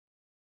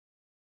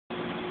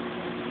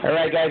All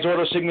right, guys,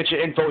 Auto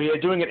Signature Info here,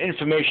 doing an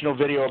informational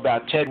video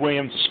about Ted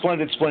Williams, a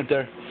splendid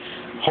splinter,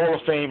 Hall of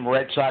Fame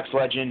Red Sox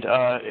legend.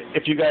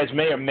 If you guys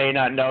may or may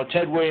not know,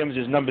 Ted Williams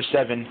is number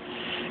 7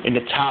 in the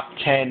top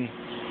 10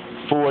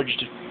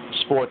 forged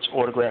sports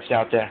autographs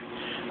out there.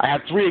 I have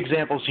 3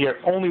 examples here.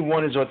 Only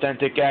one is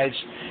authentic, guys.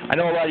 I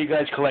know a lot of you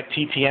guys collect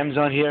TTMs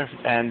on here,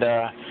 and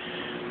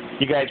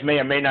you guys may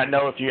or may not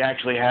know if you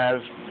actually have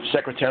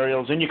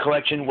secretarials in your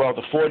collection. Well,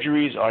 the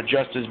forgeries are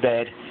just as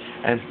bad,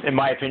 and in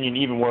my opinion,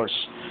 even worse,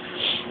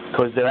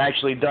 because they're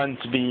actually done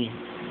to be,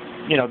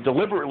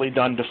 deliberately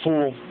done to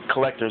fool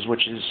collectors,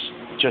 which is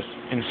just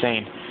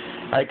insane.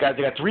 All right, guys,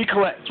 I got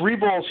 3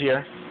 balls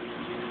here.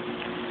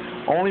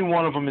 Only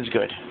one of them is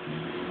good.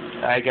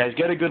 All right, guys,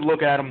 get a good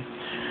look at them.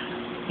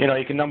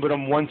 You can number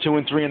them 1, 2,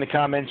 and 3 in the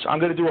comments. I'm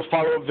going to do a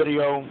follow-up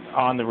video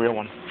on the real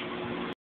one.